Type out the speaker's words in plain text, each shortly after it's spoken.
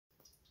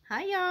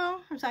Hi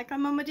y'all, Recycle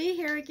Mama D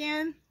here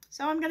again.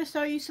 So I'm going to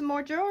show you some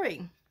more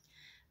jewelry.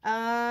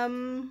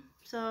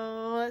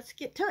 So let's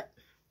get to it.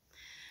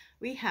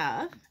 We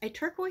have a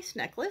turquoise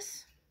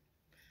necklace.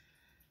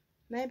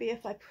 Maybe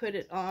if I put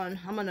it on,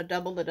 I'm going to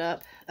double it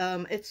up.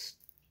 It's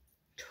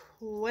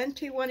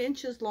 21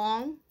 inches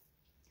long,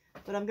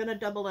 but I'm going to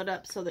double it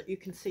up so that you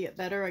can see it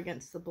better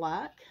against the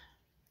black.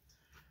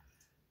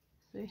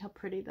 See how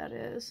pretty that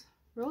is.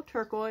 Real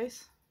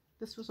turquoise.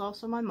 This was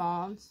also my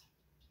mom's.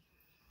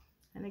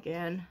 And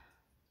again,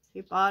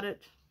 she bought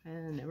it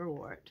and never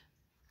wore it.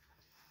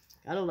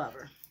 Gotta love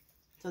her.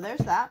 So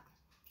there's that.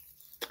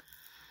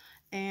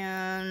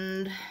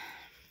 And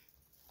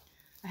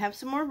I have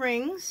some more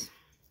rings,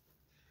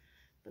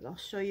 but I'll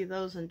show you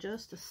those in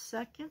just a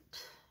second.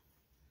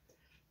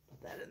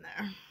 Put that in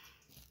there.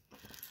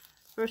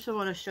 First I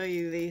want to show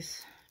you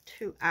these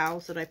two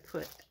owls that I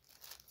put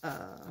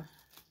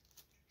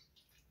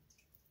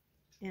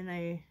in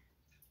a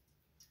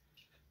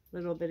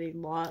little bitty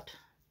lot.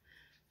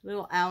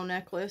 Little owl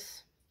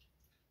necklace.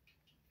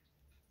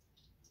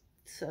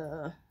 It's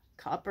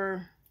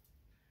copper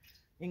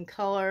in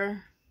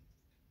color.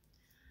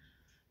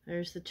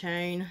 There's the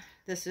chain.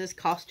 This is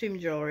costume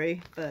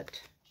jewelry, but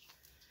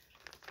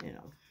you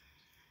know,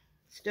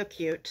 still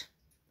cute.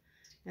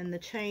 And the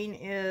chain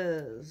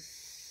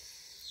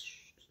is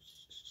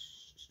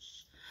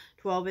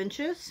 12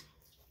 inches.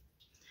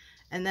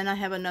 And then I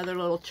have another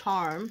little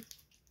charm.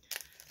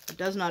 It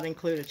does not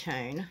include a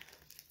chain.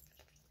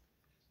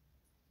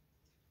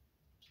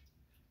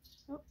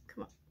 Oh,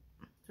 come on.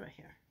 It's right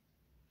here.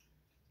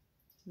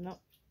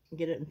 Nope.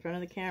 Get it in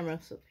front of the camera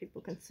so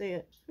people can see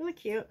it. Really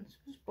cute. It's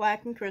just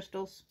black and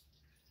crystals.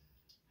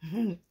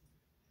 It's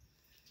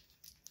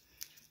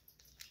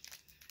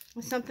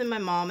something my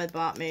mom had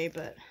bought me,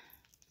 but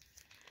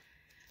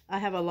I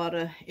have a lot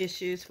of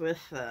issues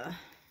with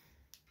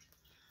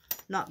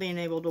not being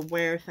able to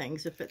wear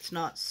things if it's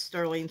not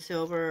sterling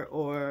silver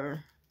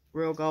or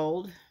real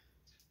gold.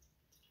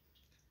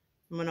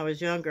 When I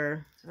was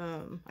younger,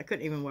 I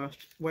couldn't even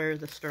wear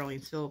the sterling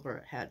silver.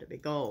 It had to be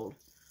gold.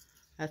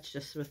 That's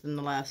just within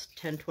the last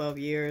 10-12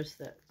 years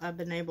that I've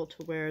been able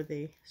to wear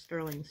the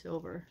sterling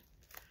silver.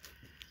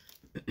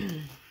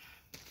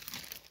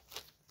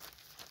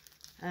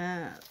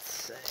 Let's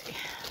see.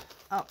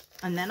 Oh,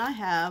 and then I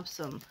have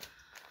some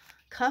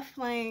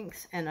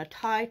cufflinks and a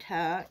tie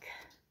tack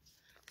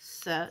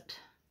set.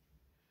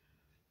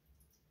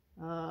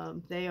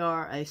 They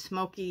are a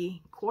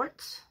smoky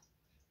quartz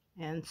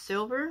and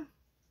silver.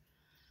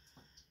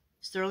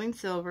 Sterling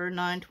silver,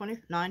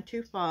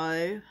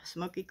 925,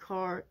 smoky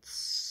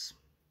quartz.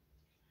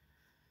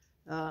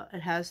 It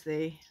has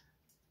the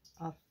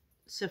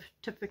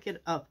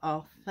certificate of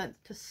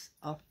authenticity.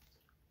 I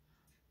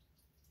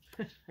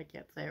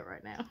can't say it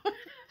right now.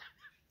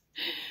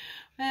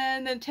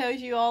 And then tells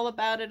you all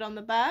about it on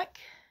the back.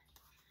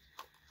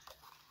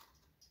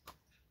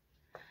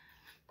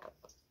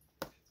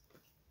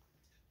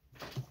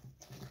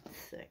 Let's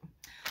see.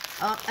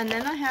 And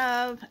then I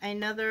have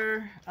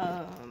another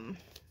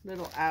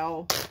little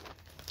owl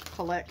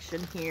collection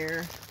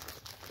here.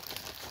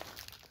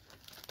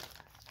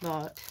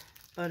 Lot,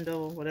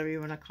 bundle, whatever you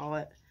want to call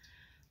it.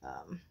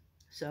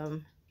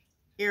 Some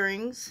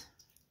earrings.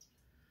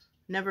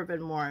 Never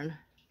been worn.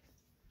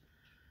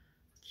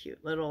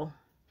 Cute little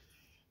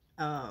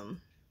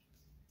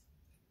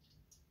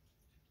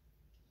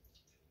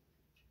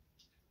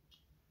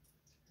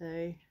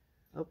they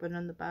open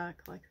in the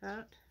back like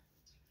that.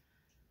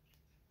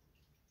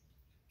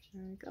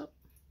 There we go.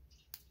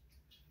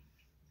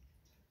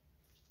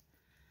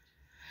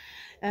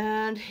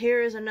 And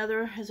here is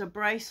another, is a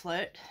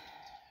bracelet.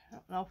 I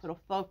don't know if it'll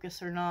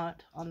focus or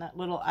not on that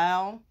little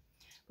owl.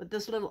 But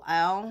this little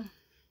owl,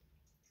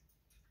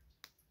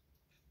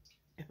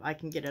 if I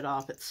can get it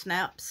off, it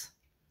snaps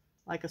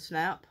like a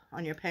snap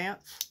on your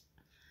pants.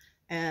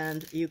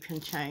 And you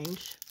can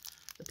change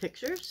the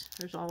pictures.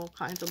 There's all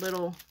kinds of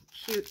little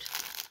cute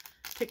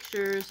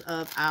pictures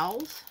of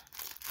owls.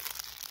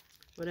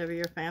 Whatever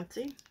your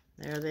fancy.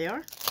 There they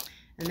are.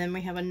 And then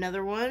we have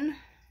another one.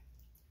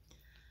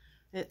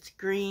 It's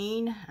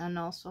green and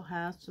also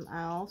has some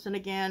owls. And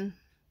again,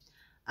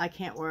 I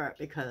can't wear it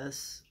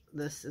because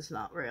this is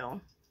not real.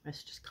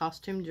 It's just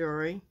costume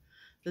jewelry.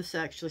 This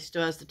actually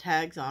still has the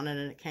tags on it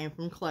and it came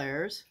from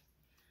Claire's.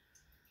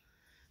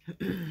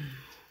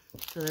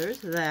 So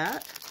there's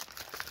that.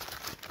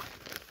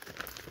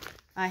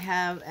 I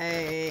have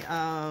a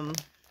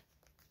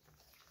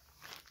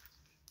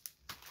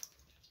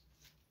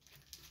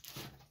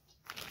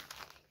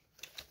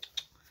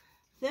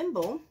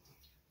thimble.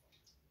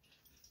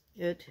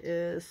 It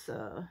is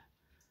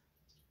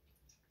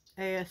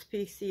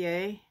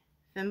ASPCA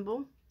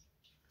thimble,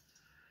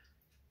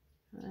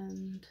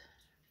 and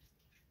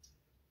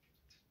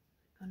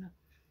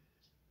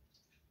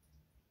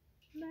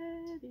it's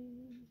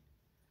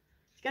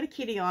got a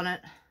kitty on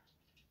it,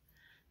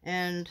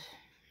 and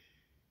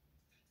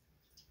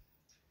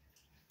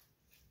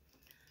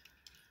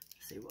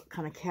let's see what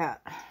kind of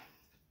cat.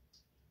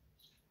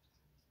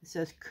 It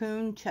says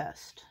Coon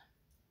Chest,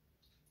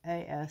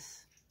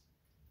 AS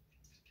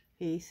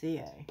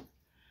PCA.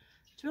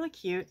 It's really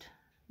cute,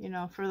 you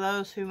know, for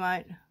those who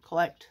might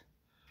collect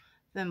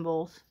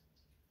thimbles.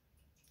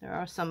 There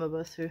are some of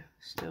us who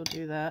still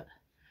do that.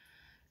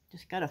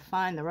 Just got to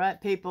find the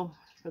right people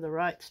for the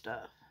right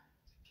stuff.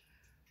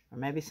 Or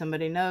maybe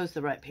somebody knows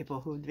the right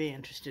people who would be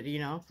interested, you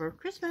know, for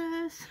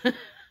Christmas.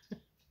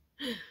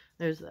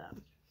 There's that.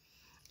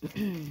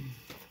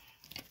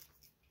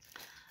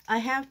 I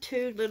have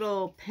two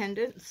little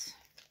pendants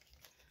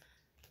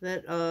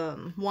that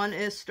one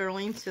is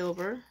sterling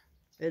silver.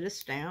 It is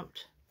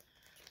stamped.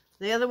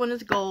 The other one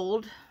is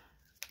gold.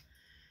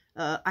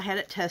 I had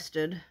it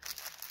tested.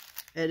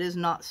 It is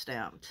not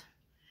stamped.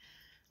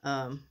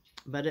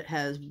 But it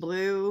has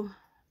blue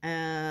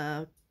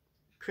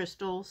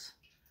crystals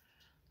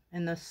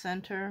in the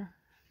center.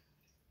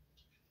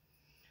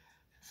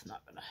 It's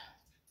not gonna.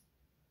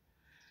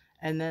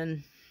 And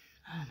then,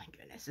 oh my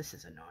goodness, this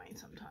is annoying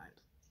sometimes.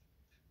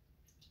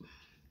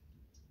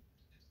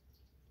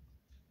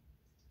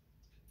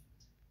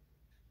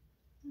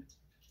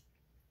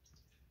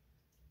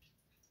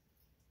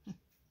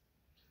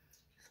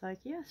 It's like,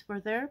 yes, we're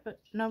there, but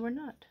no, we're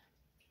not.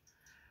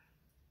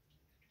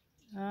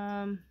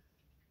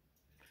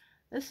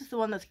 This is the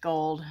one that's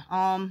gold.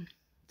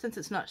 Since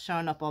it's not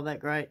showing up all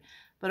that great,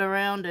 but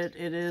around it,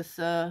 it is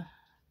the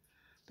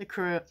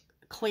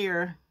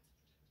clear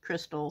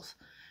crystals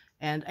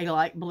and a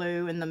light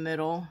blue in the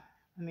middle.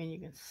 I mean, you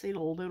can see it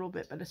a little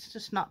bit, but it's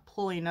just not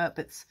pulling up.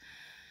 It's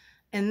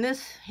in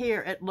this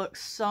here, it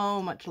looks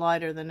so much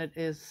lighter than it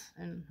is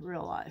in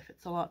real life.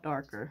 It's a lot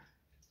darker.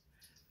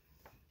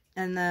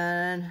 And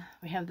then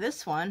we have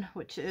this one,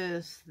 which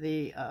is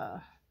the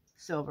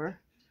silver,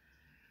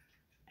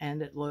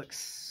 and it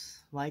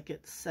looks like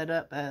it's set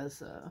up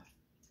as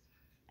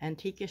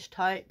antique-ish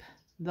type.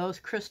 Those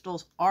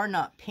crystals are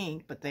not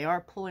pink, but they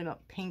are pulling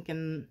up pink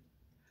in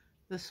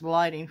this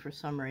lighting for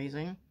some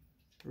reason.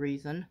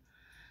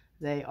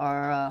 They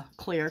are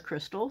clear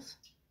crystals,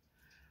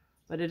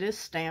 but it is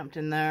stamped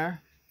in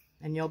there,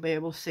 and you'll be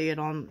able to see it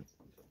on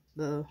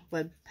the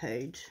web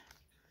page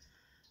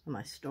of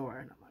my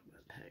store, not my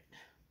web page.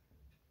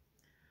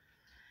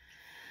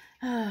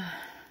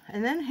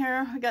 And then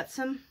here we got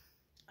some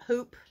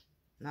hook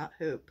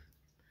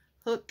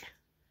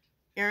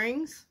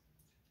earrings.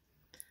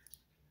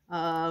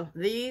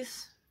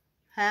 These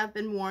have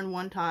been worn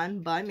one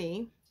time by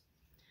me.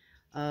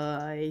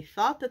 I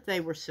thought that they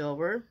were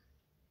silver.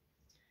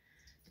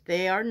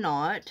 They are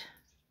not.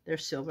 They're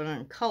silver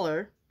in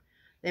color.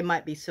 They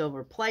might be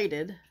silver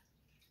plated.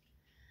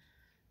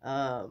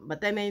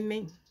 But they made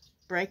me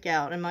break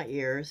out in my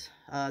ears.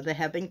 They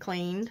have been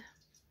cleaned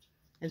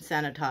and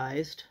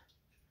sanitized.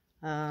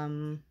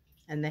 And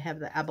they have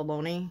the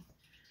abalone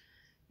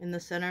in the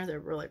center. They're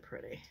really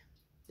pretty.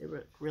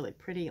 They're really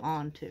pretty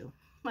on too.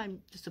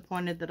 I'm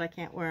disappointed that I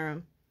can't wear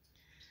them.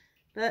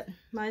 But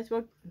might as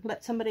well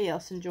let somebody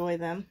else enjoy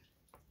them.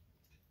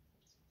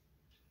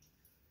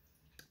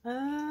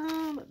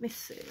 Let me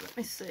see.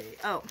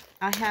 Oh,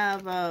 I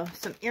have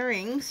some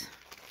earrings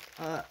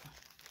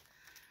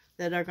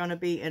that are going to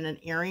be in an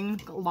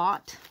earring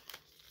lot.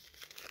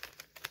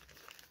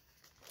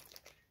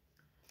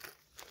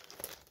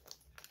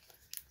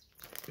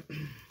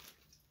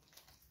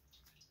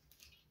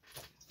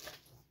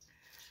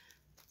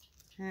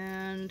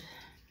 And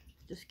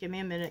just give me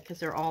a minute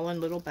because they're all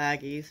in little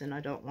baggies and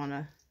I don't want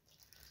to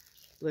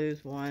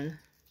lose one.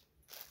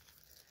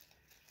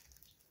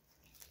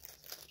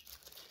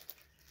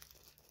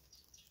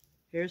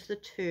 Here's the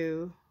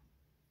two.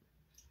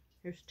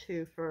 Here's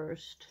two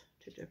first.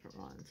 Two different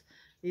ones.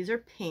 These are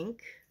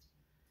pink.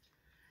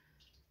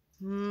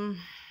 Pink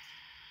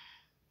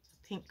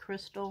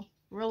crystal.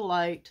 Real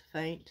light,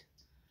 faint.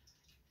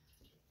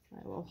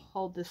 I will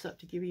hold this up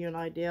to give you an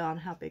idea on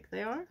how big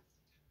they are.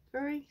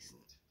 Very,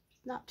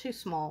 not too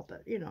small,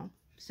 but you know,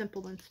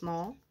 simple and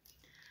small.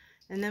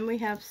 And then we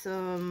have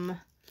some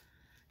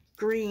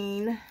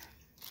green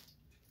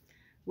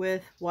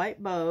with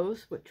white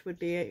bows, which would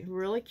be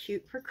really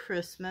cute for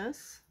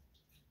Christmas.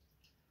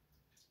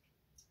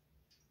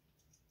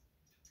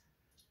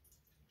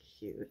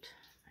 Cute.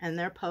 And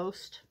they're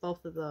post,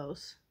 both of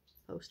those,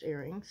 post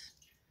earrings.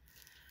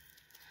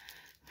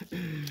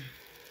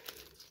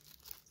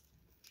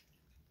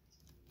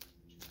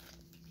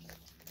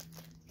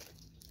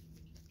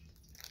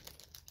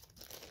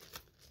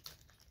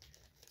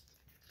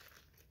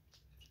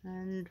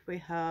 And we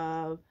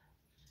have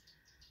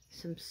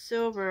some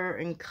silver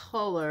in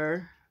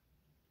color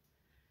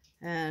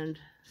and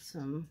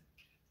some,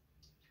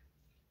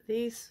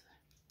 these,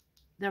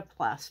 they're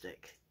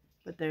plastic,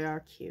 but they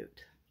are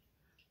cute.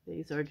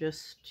 These are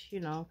just,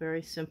 you know,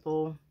 very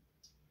simple,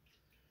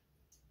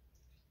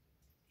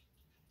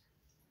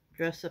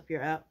 dress up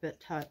your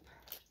outfit type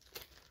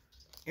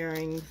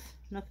earrings.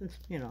 Nothing,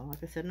 you know,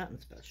 like I said,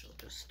 nothing special,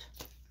 just.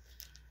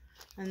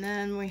 And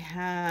then we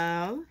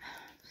have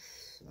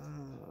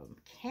some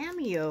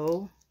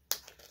cameo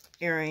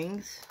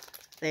earrings.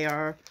 They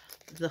are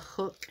the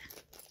hook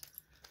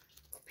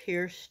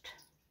pierced.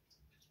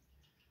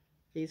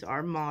 These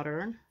are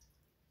modern.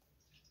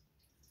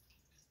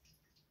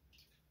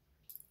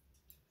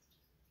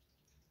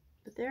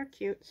 but they're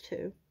cute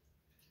too.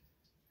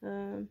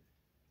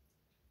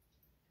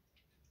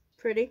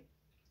 Pretty.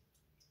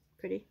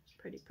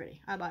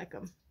 I like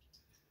them.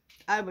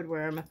 I would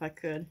wear them if I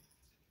could.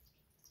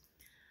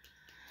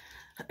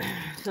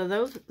 So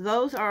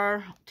those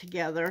are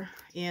together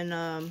in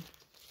a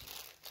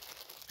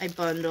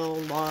bundle,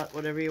 lot,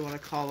 whatever you want to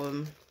call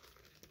them,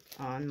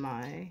 on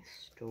my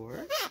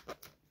store.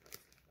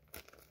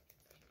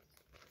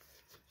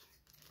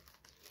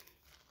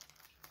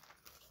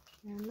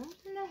 And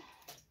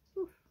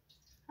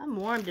I'm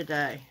warm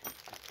today.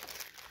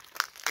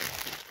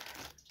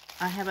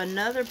 I have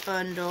another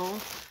bundle,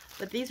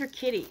 but these are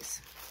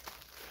kitties.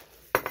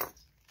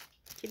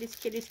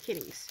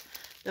 Kitties.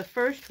 The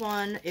first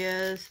one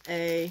is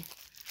a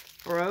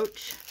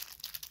brooch.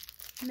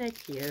 Isn't that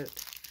cute?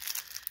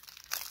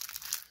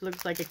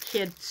 Looks like a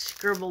kid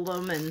scribbled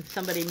them and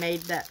somebody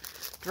made that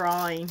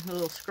drawing, a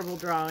little scribble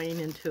drawing,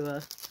 into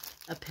a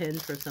pin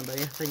for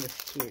somebody. I think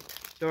it's cute.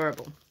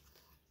 Adorable.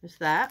 There's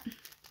that.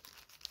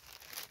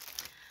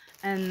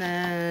 And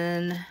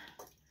then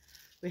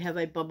we have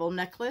a bubble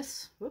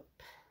necklace. Whoop.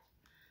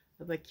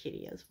 Of a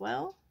kitty as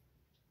well,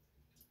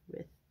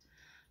 with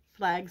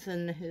flags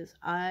in his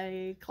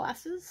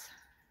eyeglasses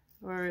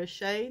or his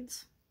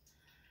shades.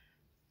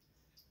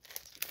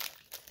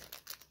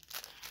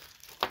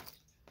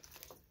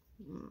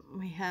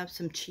 We have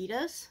some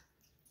cheetahs.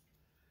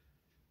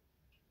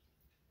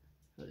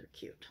 Those are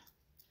cute.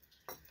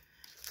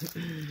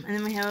 And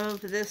then we have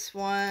this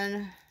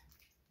one.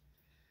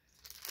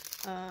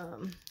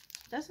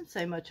 Doesn't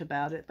say much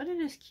about it, but it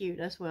is cute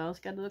as well.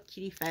 It's got a little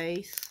kitty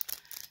face.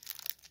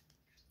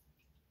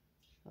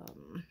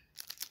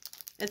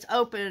 It's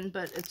open,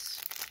 but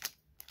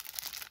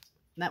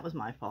that was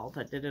my fault.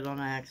 I did it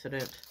on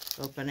accident,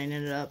 opening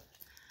it up.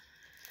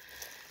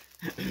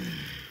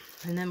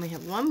 And then we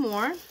have one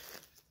more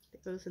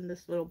that goes in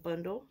this little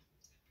bundle.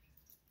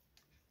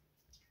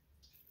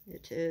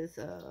 It is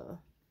a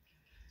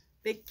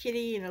big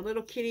kitty and a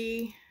little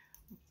kitty.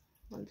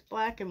 One's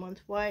black and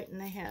one's white,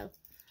 and they have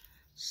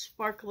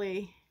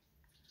sparkly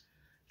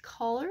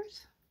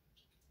collars.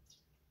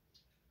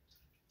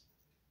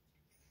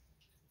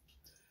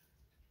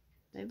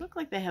 They look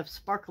like they have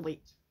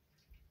sparkly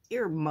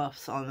ear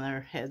muffs on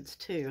their heads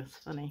too. It's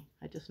funny.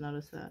 I just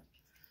noticed that.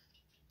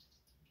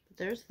 But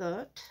there's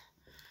that.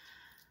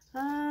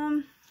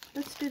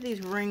 Let's do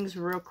these rings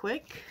real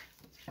quick.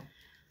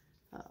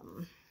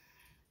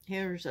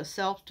 Here's a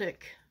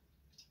Celtic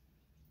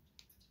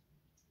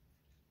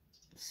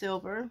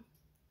silver.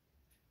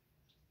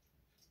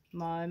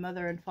 My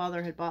mother and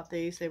father had bought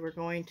these. They were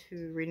going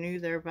to renew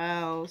their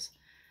vows.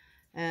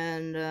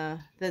 And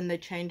then they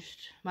changed,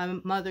 my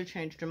mother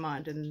changed her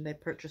mind and they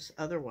purchased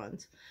other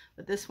ones.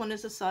 But this one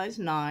is a size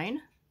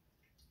 9.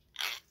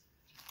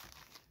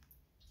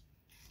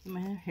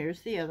 And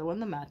here's the other one,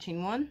 the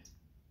matching one.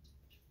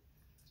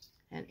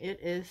 And it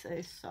is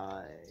a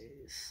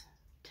size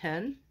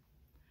 10.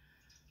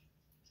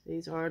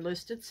 These are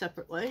listed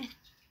separately.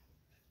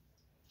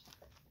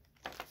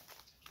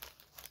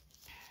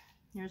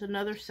 Here's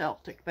another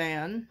Celtic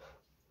band.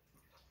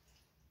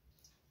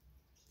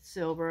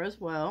 Silver as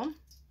well.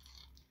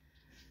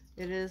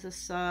 It is a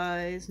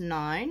size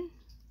 9.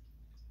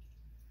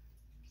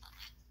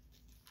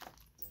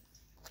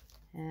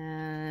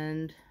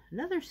 And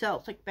another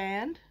Celtic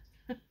band.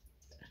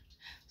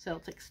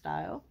 Celtic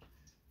style.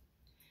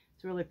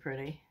 It's really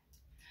pretty.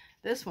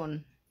 This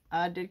one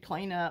I did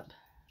clean up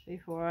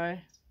before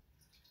I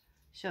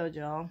showed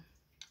y'all.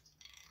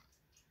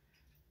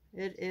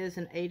 It is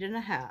an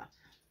 8.5.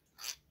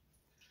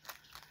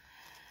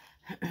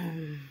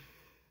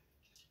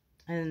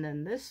 And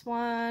then this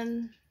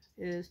one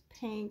is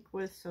pink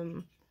with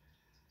some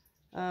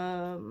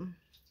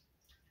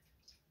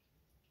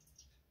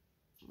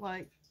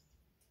like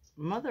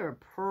mother of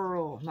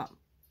pearl,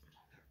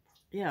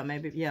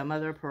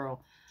 mother of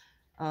pearl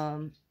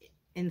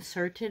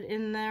inserted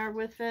in there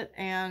with it.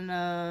 And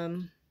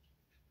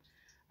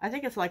I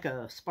think it's like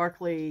a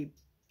sparkly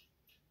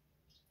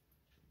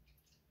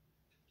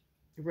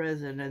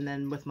resin, and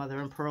then with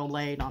mother and pearl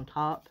laid on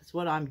top. That's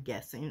what I'm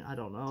guessing. I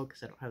don't know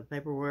because I don't have the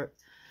paperwork.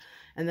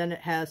 And then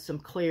it has some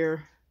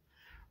clear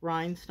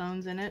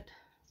rhinestones in it.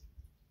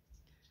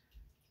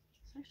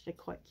 It's actually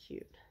quite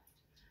cute.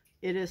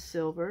 It is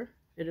silver.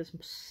 It is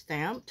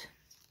stamped.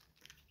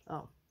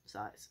 Oh,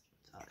 size.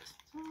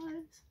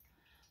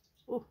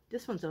 Oh,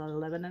 this one's an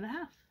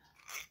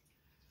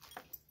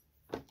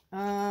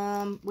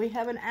 11.5. We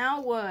have an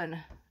owl one,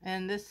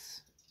 and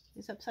this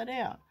is upside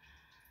down.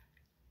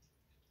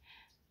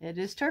 It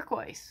is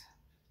turquoise.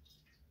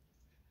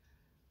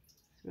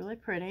 It's really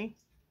pretty.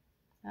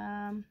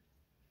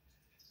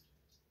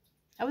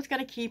 I was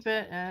going to keep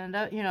it, and,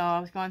 you know, I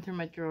was going through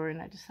my drawer,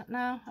 and I just thought,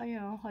 no, you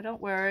know, I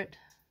don't wear it.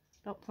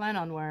 Don't plan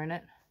on wearing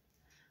it.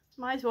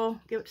 Might as well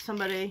give it to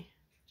somebody,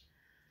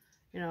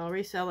 you know,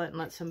 resell it and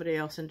let somebody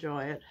else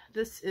enjoy it.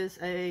 This is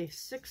a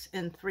 6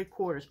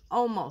 3/4,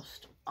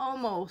 almost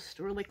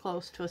really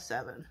close to a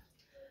 7.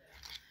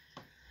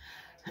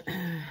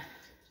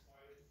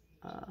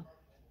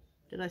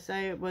 Did I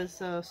say it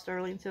was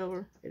sterling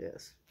silver? It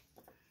is.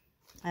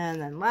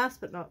 And then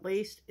last but not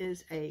least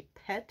is a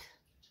pet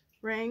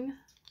ring.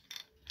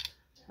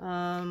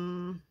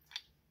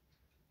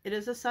 It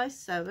is a size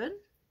 7.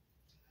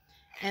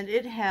 And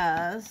it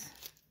has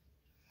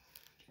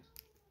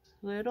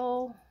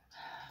little,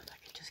 if I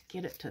could just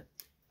get it to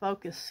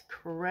focus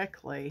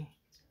correctly.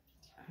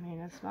 I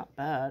mean, it's not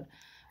bad.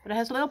 But it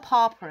has little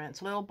paw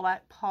prints, little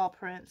black paw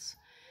prints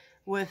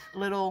with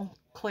little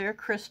clear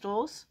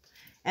crystals.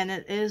 And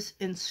it is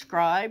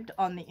inscribed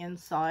on the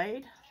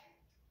inside.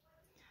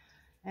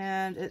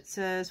 And it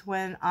says,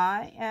 when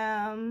I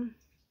am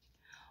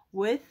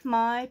with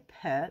my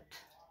pet, ...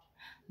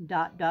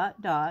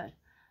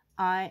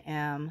 I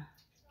am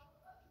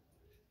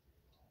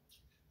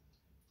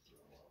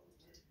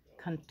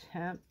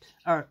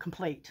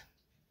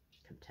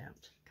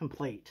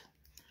complete.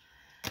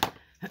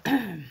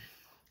 And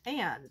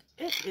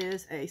it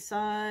is a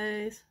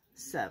size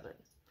 7.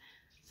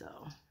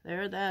 So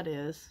there that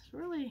is.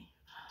 Really,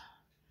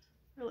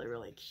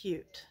 really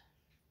cute.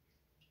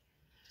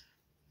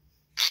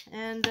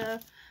 And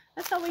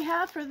that's all we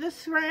have for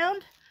this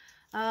round.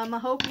 I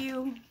hope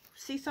you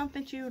see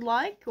something you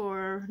like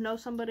or know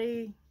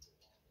somebody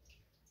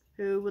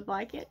who would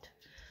like it.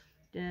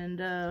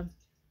 And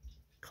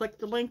click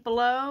the link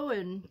below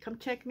and come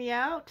check me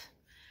out.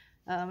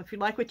 If you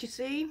like what you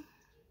see,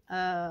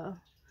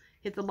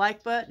 hit the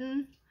like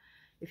button.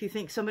 If you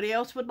think somebody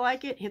else would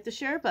like it, hit the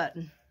share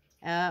button.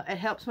 It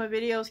helps my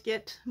videos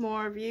get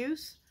more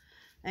views.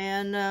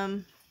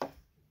 And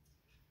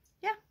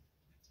yeah,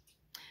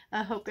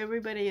 I hope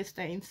everybody is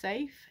staying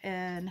safe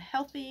and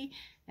healthy,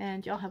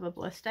 and y'all have a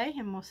blessed day,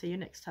 and we'll see you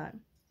next time.